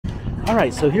All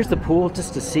right, so here's the pool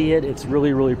just to see it. It's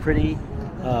really, really pretty.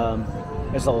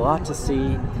 There's a lot to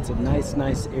see. It's a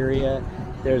nice area.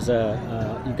 There's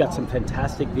you've got some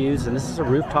fantastic views, and this is a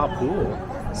rooftop pool.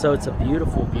 So it's a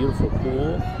beautiful, beautiful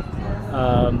pool.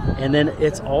 And then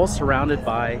it's all surrounded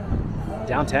by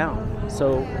downtown.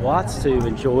 So lots to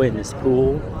enjoy in this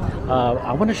pool.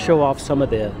 I want to show off some of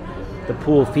the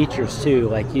pool features too.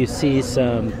 Like you see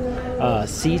some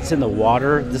seats in the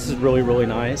water. This is really, really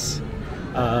nice.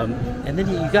 And then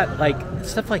you got like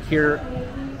stuff like here,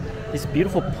 these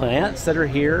beautiful plants that are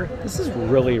here. This is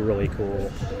really, really cool.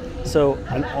 So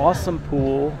an awesome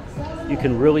pool. You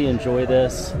can really enjoy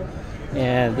this,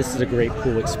 and this is a great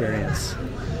pool experience.